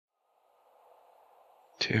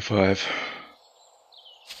Tier 5.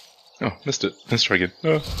 Oh, missed it. Let's try again.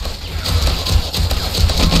 Oh.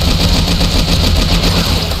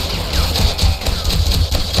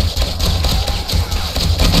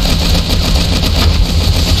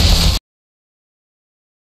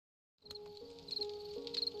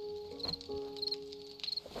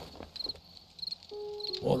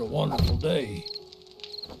 What a wonderful day.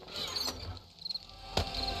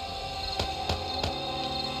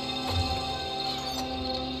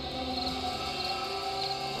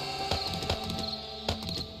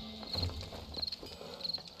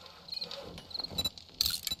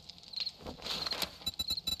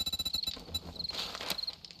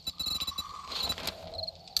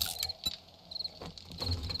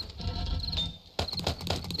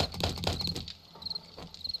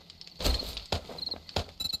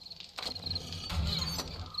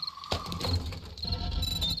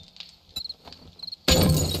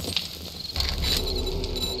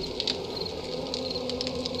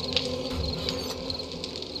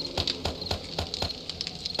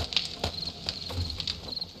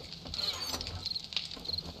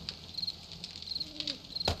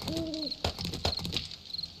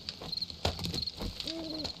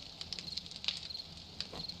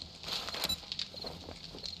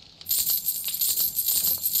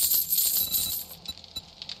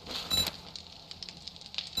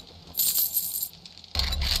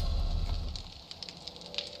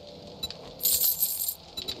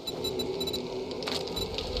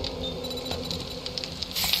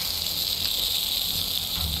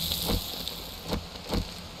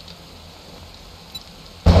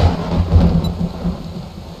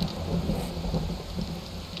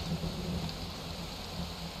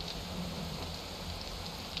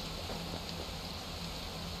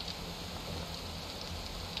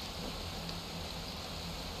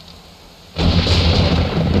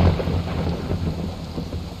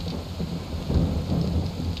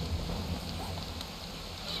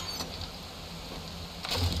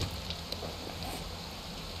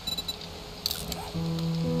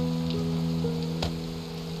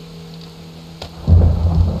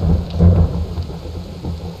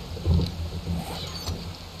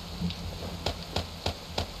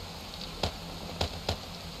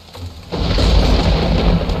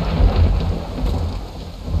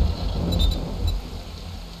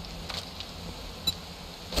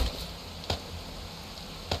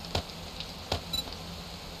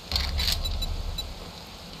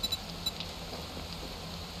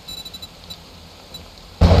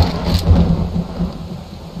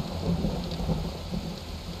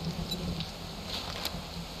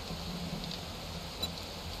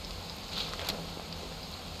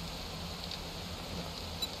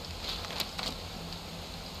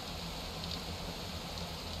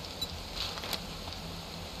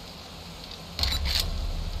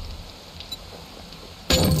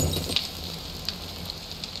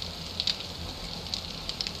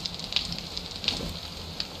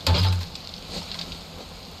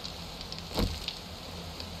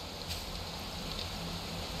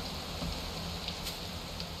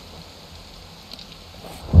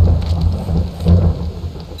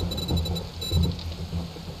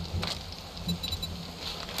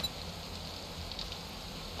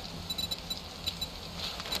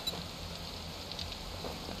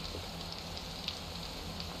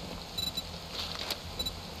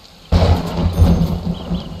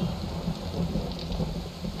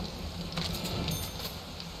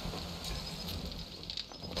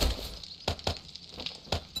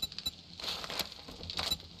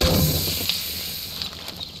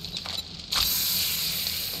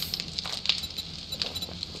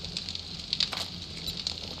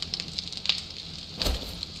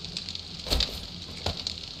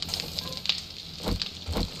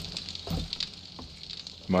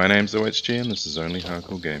 My name's OHG and this is Only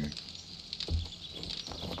Hardcore Gaming.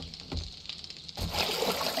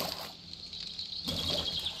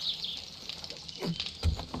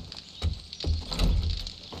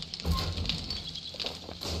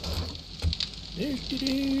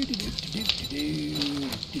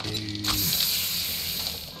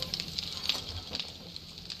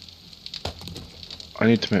 I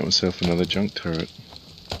need to make myself another junk turret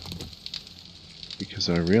because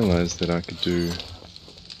I realized that I could do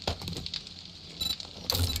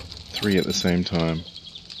 3 at the same time.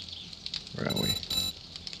 Where are we?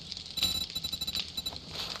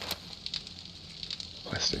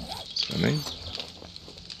 Plastic, that's what I need.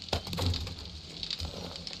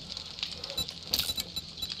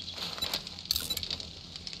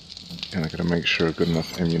 And I gotta make sure I've got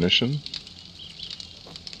enough ammunition,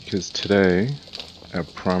 because today our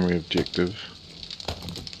primary objective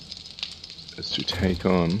is to take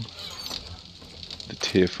on the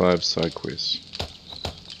tier 5 side quest.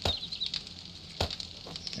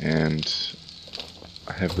 And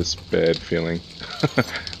I have this bad feeling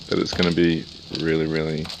that it's going to be really,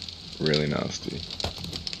 really, really nasty.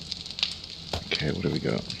 Okay, what do we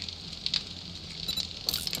got?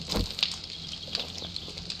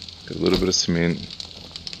 Got a little bit of cement.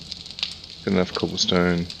 Got enough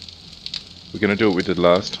cobblestone. We're going to do what we did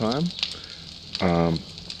last time.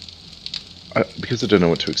 Because I don't know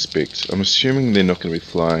what to expect, I'm assuming they're not going to be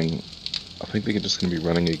flying. I think they're just going to be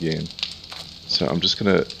running again. So I'm just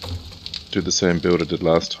going to do the same build I did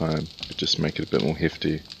last time, but just make it a bit more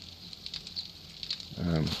hefty.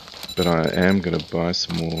 But I am going to buy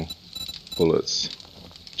some more bullets,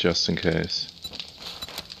 just in case.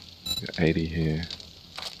 Got 80 here.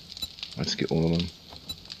 Let's get all of them.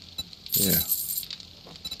 Yeah.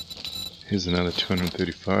 Here's another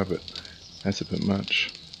 235, but that's a bit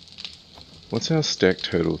much. What's our stack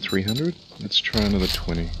total? 300? Let's try another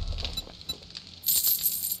 20.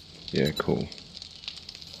 Yeah, cool.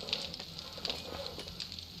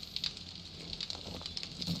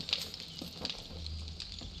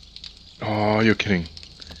 Oh, you're kidding.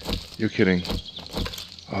 You're kidding.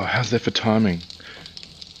 Oh, how's that for timing?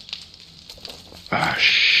 Ah,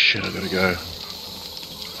 shit, I gotta go.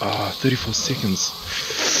 Ah, 34 seconds.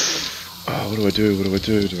 Oh, what do I do? What do I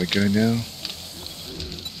do? Do I go now?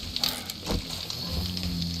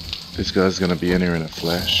 This guy's gonna be in here in a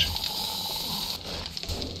flash.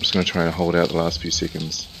 I'm just gonna try and hold out the last few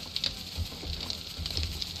seconds.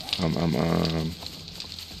 Oh,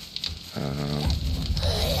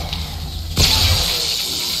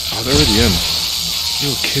 they're already in.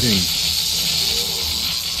 You're kidding.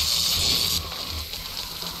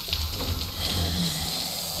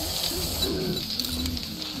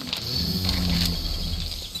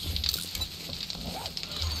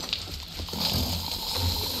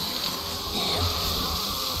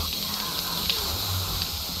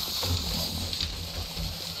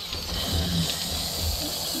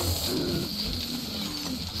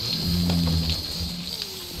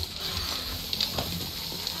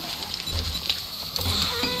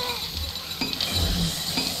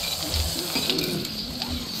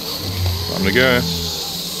 Time to go.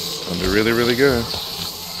 Time to really, really go.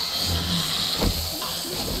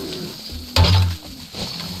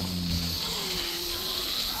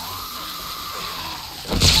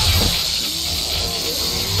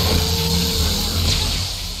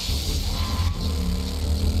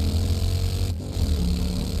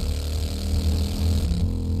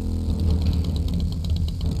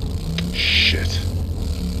 Shit.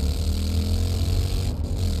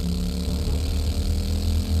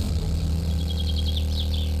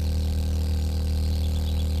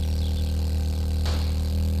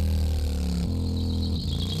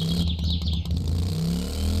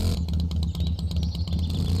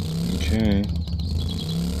 Okay.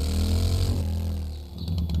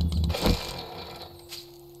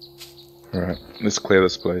 Alright, let's clear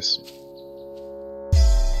this place.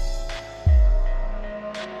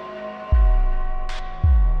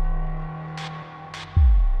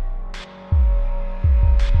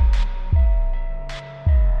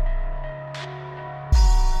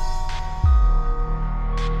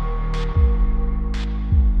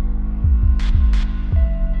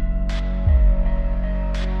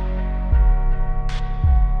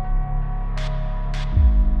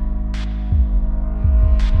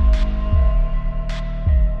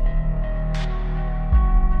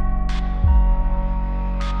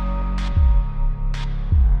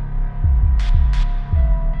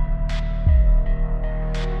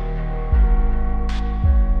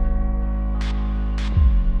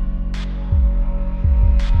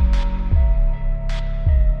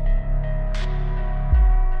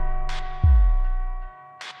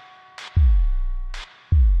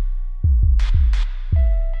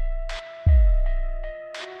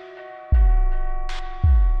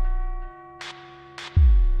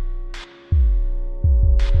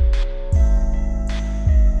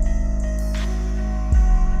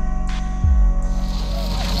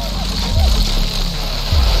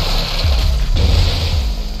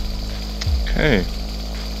 Okay,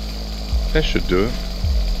 that should do it.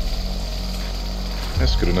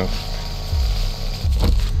 That's good enough.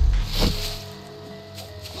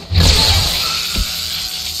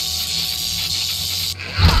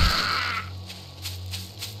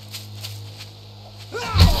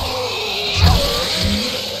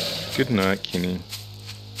 Good night, Kenny.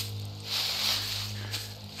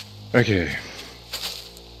 Okay.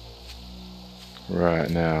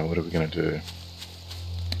 Right, now what are we gonna do?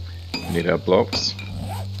 We need our blocks.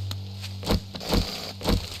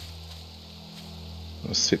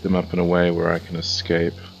 I'll set them up in a way where I can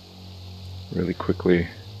escape really quickly.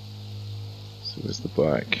 So where's the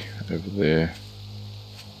bike? Over there.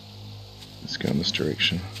 Let's go in this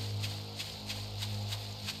direction.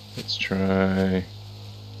 Let's try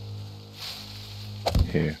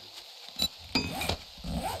here.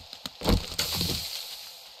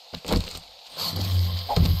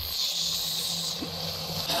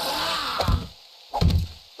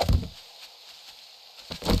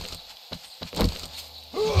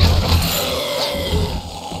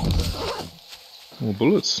 Oh,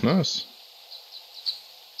 bullets, nice.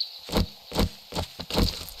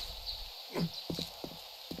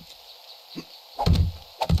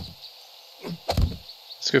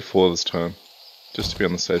 Let's go 4 this time, just to be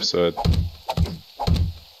on the safe side.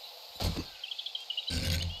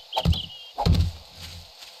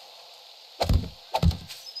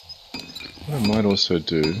 What I might also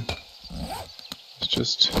do is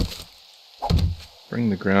just bring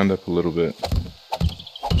the ground up a little bit.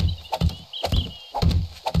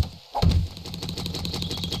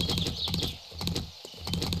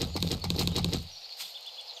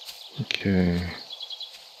 Okay,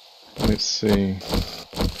 let's see.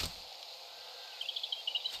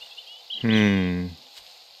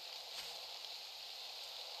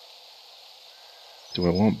 Do I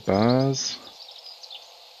want bars?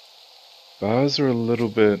 Bars are a little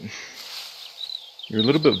bit... You're a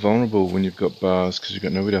little bit vulnerable when you've got bars because you've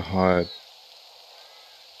got nowhere to hide.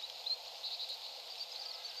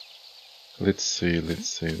 Let's see.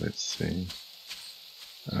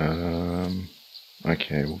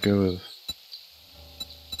 Okay, we'll go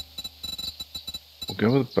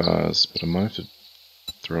with bars, but I might have to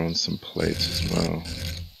throw in some plates as well.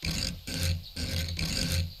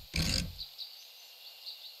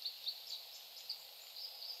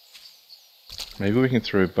 Maybe we can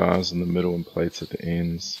throw bars in the middle and plates at the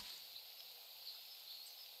ends.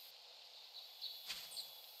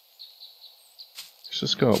 Let's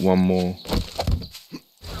just go up one more.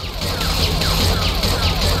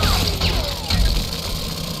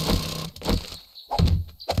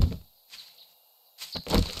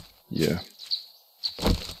 Yeah.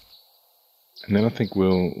 And then I think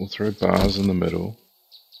we'll throw bars in the middle,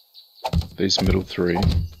 these middle 3,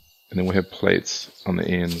 and then we'll have plates on the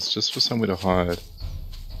ends, just for somewhere to hide.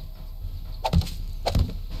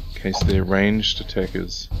 In case they're ranged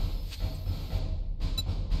attackers.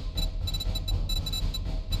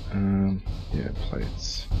 Yeah,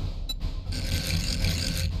 plates.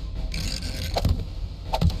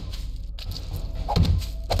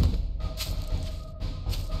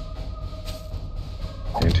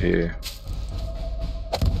 And here.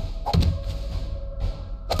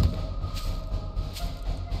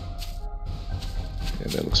 Yeah,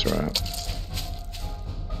 that looks right.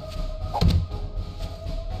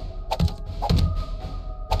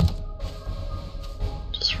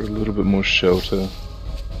 Just for a little bit more shelter.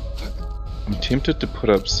 I'm tempted to put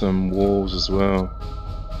up some walls as well.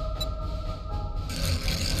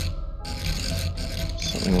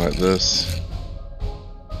 Something like this.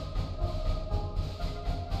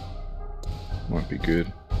 Might be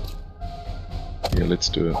good. Yeah, let's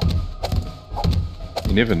do it.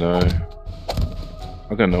 You never know.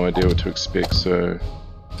 I've got no idea what to expect, so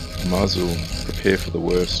I might as well prepare for the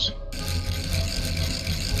worst.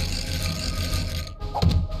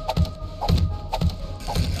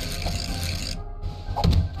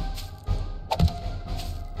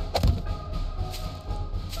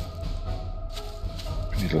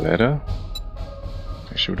 We need a ladder.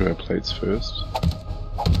 Actually, we'll do our plates first.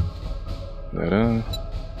 Ladder.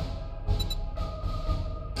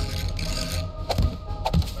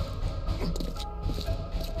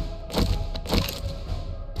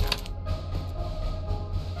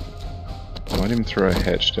 Might even throw a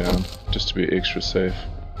hatch down, just to be extra safe.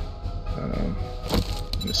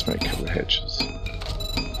 Let's make a couple of hatches.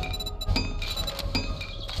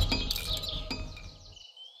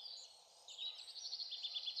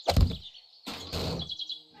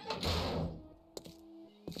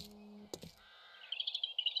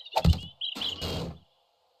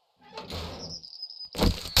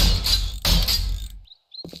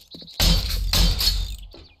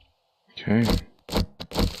 Okay.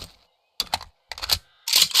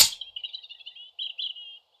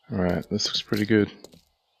 Alright, this looks pretty good.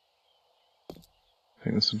 I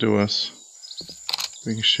think this will do us.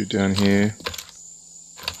 We can shoot down here.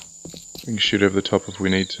 We can shoot over the top if we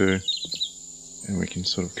need to. And we can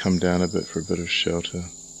sort of come down a bit for a bit of shelter.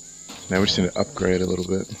 Now we just need to upgrade a little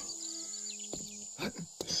bit.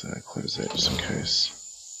 So close that just in case.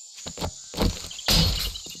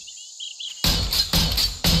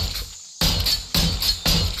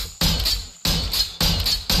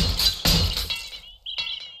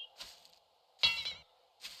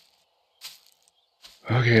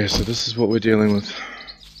 Okay, so this is what we're dealing with.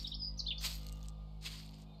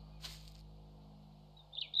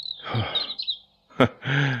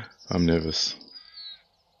 I'm nervous.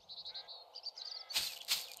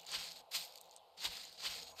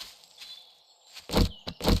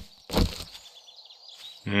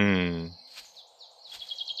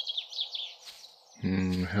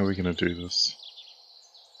 How are we gonna do this?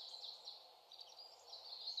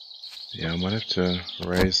 Yeah, I might have to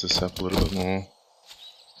raise this up a little bit more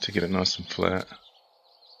to get it nice and flat.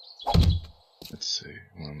 Let's see,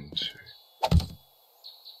 1, 2.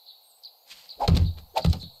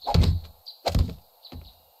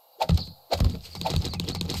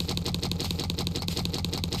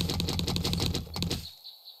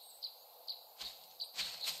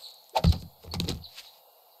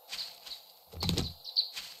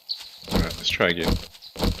 Alright, let's try again.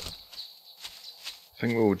 I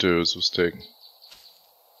think what we'll do is we'll stick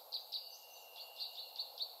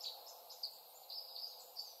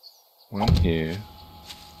one here,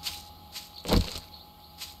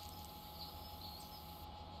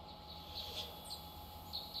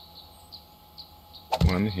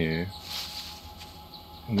 one here,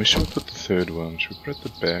 and where should we put the third one? Should we put it at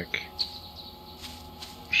the back?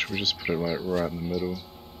 Or should we just put it like right in the middle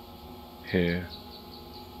here?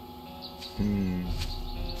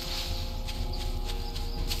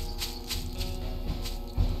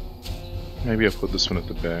 Maybe I'll put this one at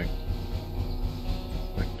the back,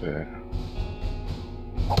 like that.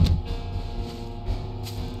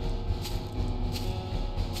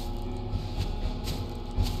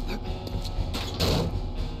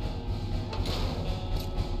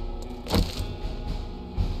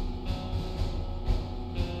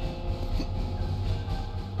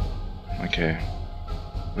 Okay,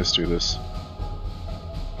 let's do this.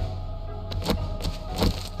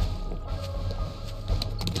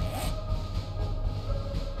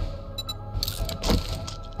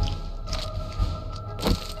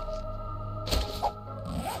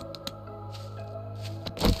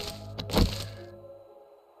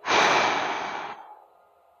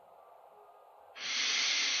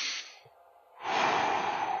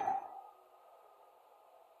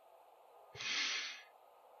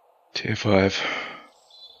 Tier 5.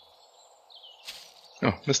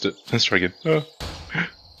 Oh, missed it. Let's try again. Oh.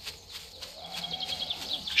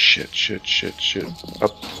 Shit.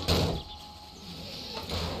 Up.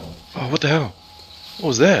 Oh, what the hell? What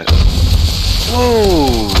was that?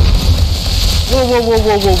 Whoa! Whoa!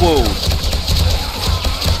 Whoa! Whoa.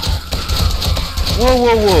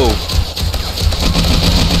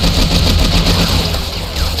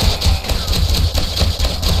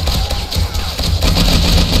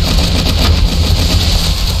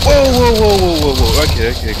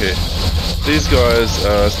 Okay. These guys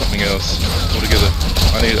are something else altogether.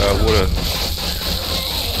 I need water.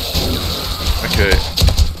 Okay.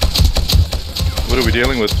 What are we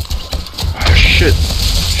dealing with? Oh, shit,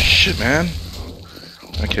 man.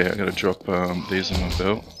 Okay, I gotta drop these in my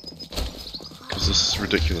belt. Because this is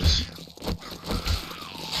ridiculous.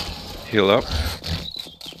 Heal up.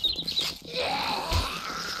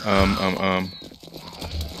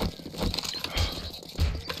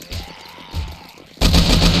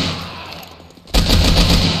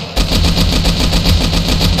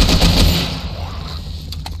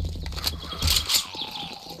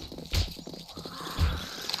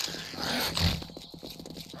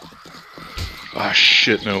 Ah,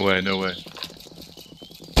 shit, no way.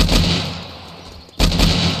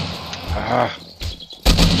 Ah.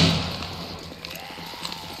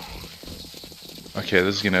 Okay,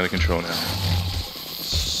 this is getting out of control now.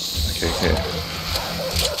 Okay.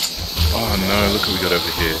 Oh no, look what we got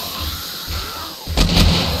over here.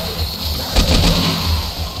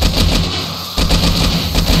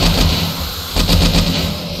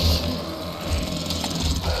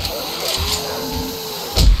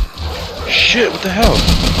 Shit, what the hell?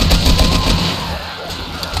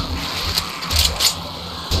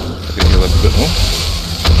 I can heal up a bit more.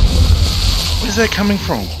 Where's that coming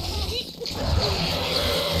from?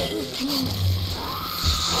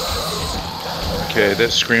 Okay,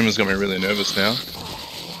 that screamer's got me really nervous now.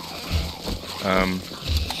 I'm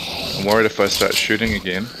worried if I start shooting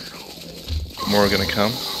again, more are gonna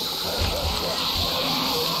come.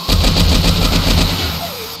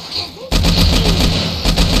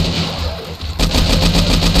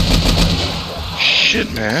 Shit,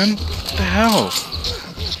 man! What the hell?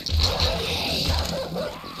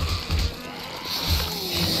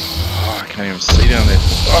 Oh, I can't even see down there.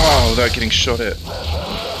 Oh, without getting shot at.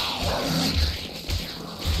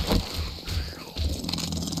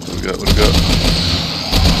 What do we got?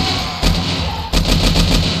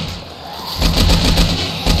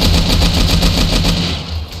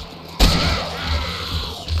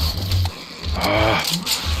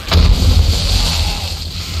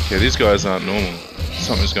 Okay, these guys aren't normal.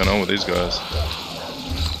 Something's going on with these guys.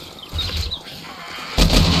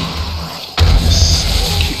 Just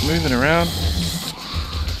keep moving around.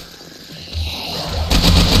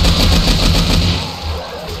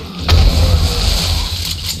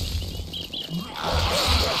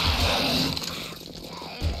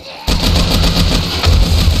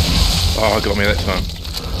 Oh, got me that time.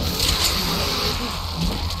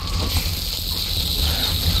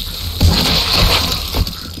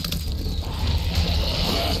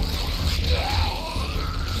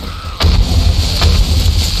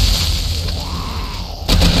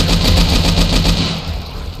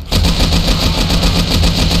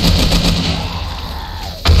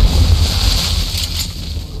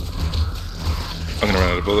 I'm gonna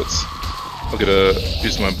run out of bullets. I'll gotta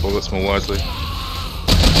use my bullets more wisely.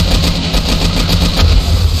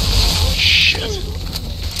 Shit.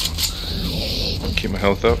 Keep my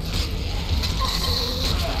health up.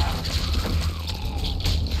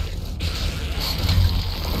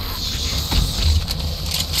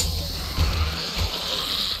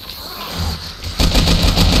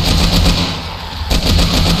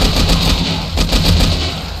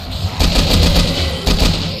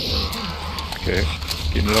 Okay,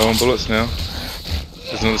 getting low on bullets now.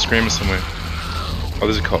 There's another screamer somewhere. Oh,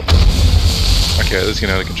 there's a cop. Okay, this is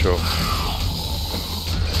getting out of control.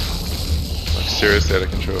 Like, seriously out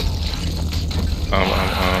of control.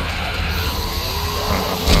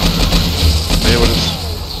 Maybe we'll just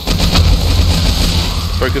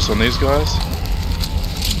focus on these guys.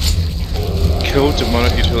 Kill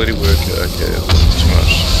demonic utility worker. Okay, this is too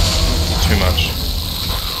much. This is too much.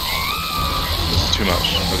 This is too much.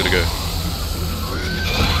 I gotta go.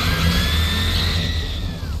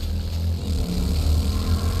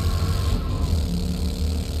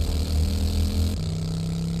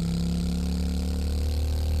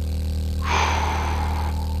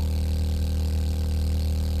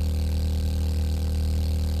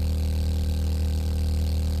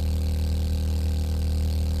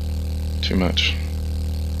 Too much.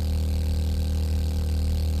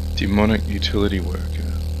 Demonic utility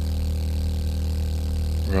worker.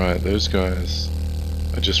 Right, those guys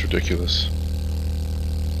are just ridiculous.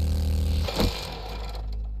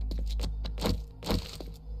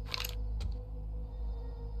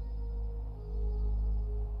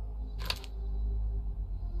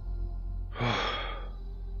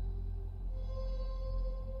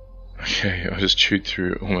 Okay, I just chewed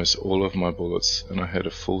through almost all of my bullets and I had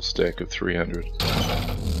a full stack of 300.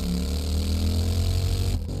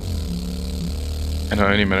 And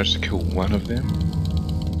I only managed to kill one of them?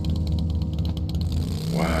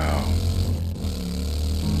 Wow.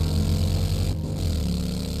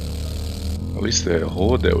 At least the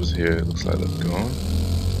horde that was here looks like they've gone.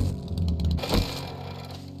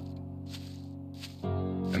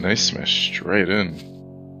 And they smashed straight in.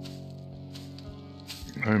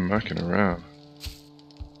 No mucking around.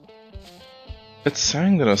 It's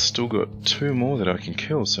saying that I've still got 2 more that I can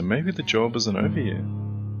kill, so maybe the job isn't over yet.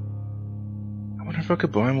 I wonder if I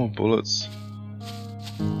could buy more bullets.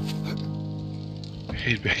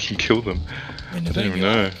 Head back and kill them. I don't even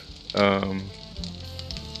know.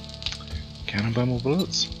 Can I buy more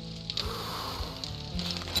bullets?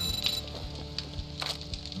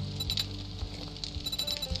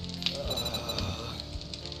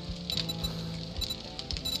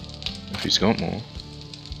 If he's got more.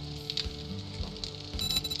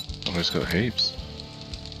 Oh, he's got heaps.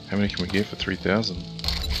 How many can we get for 3,000?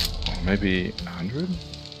 Oh, maybe 100?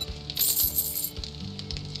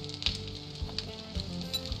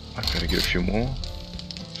 I've got to get a few more.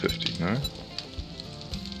 50, no?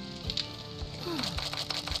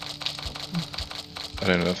 I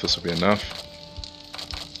don't know if this will be enough.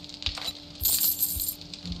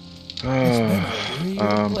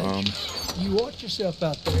 You watch yourself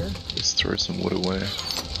out there. Let's throw some wood away.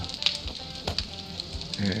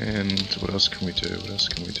 And what else can we do? What else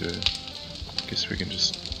can we do? Guess we can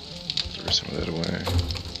just throw some of that away.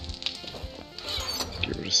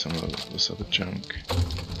 Get rid of some of this other junk.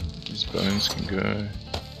 These bones can go.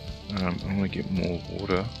 I want to get more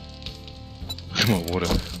water. More water.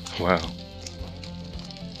 Wow.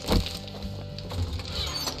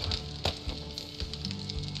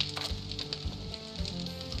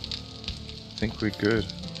 I think we're good.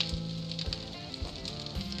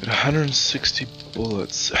 Got 160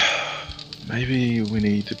 bullets. Maybe we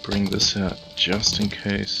need to bring this out just in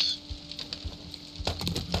case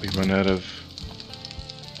we run out of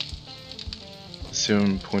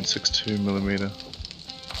 7.62mm.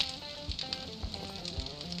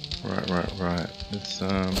 Right. Let's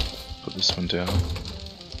put this one down.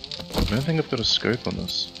 I don't think I've got a scope on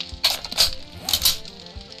this.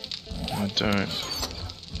 I don't.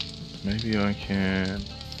 Maybe I can...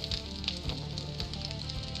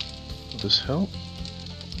 Will this help?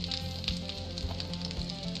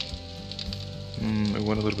 I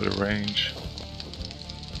want a little bit of range.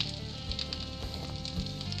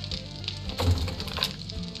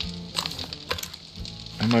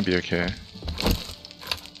 I might be okay.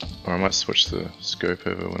 Or I might switch the scope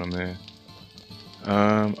over when I'm there.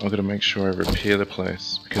 I've got to make sure I repair the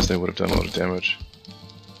place, because they would have done a lot of damage.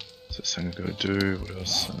 So that's something I've got to do. What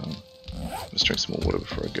else? Let's drink some more water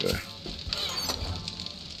before I go.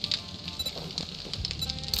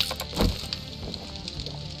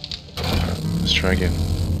 Let's try again.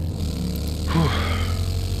 Whew.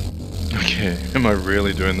 Okay, am I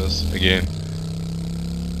really doing this again?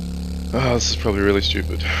 Oh, this is probably really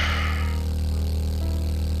stupid.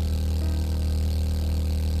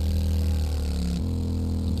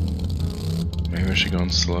 Maybe I should go on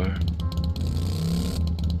slow.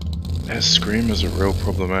 That scream is a real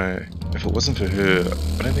problem, eh? If it wasn't for her,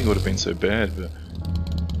 I don't think it would have been so bad, but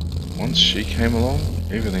once she came along,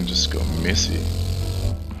 everything just got messy.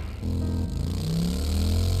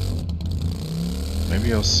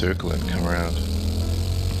 Maybe I'll circle it and come around.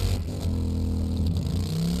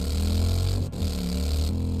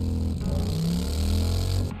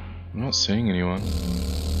 I'm not seeing anyone.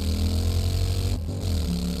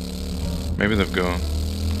 Maybe they've gone.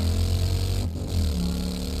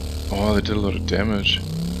 Oh, they did a lot of damage.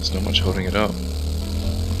 There's not much holding it up.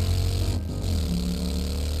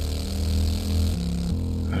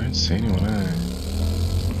 I don't see anyone, eh?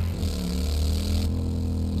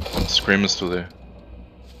 The screamer's still there.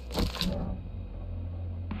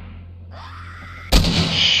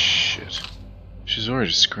 Shit. She's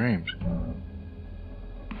already screamed.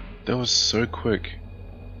 That was so quick.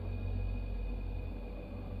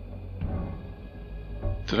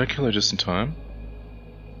 Did I kill her just in time?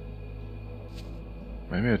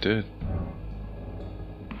 Maybe I did.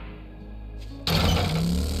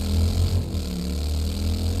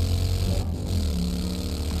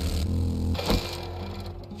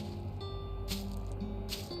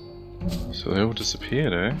 So they all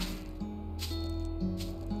disappeared, eh?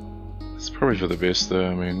 It's probably for the best though,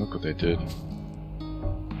 I mean, look what they did.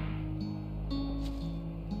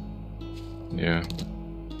 Yeah.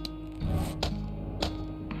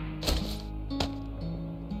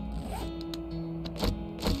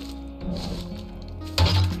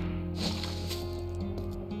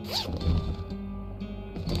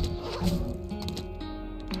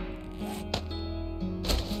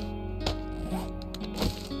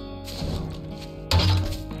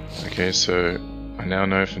 Okay, so I now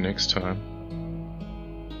know for next time.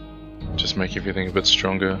 Just make everything a bit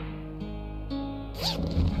stronger.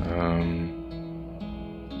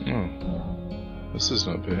 Oh, this is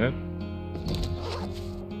not bad.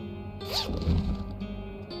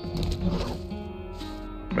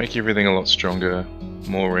 Make everything a lot stronger,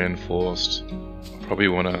 more reinforced. Probably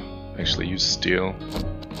want to actually use steel.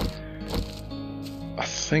 I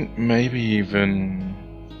think maybe even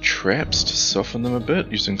traps to soften them a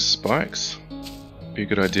bit, using spikes. Be a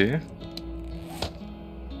good idea.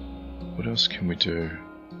 What else can we do?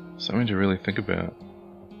 Something to really think about.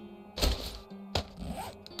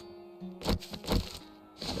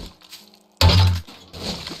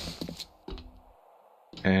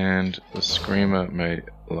 And the screamer made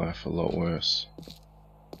life a lot worse.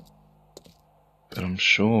 But I'm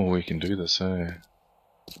sure we can do this, eh?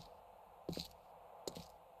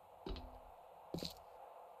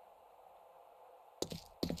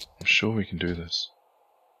 I'm sure we can do this.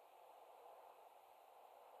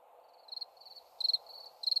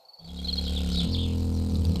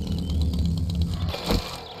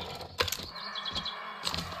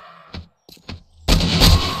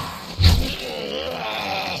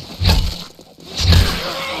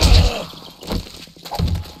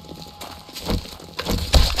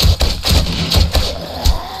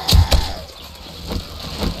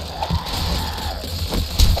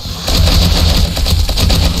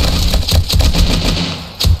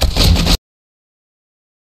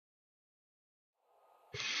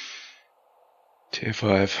 Tier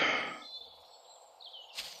 5.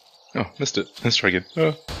 Oh, missed it. Let's try again.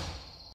 Oh.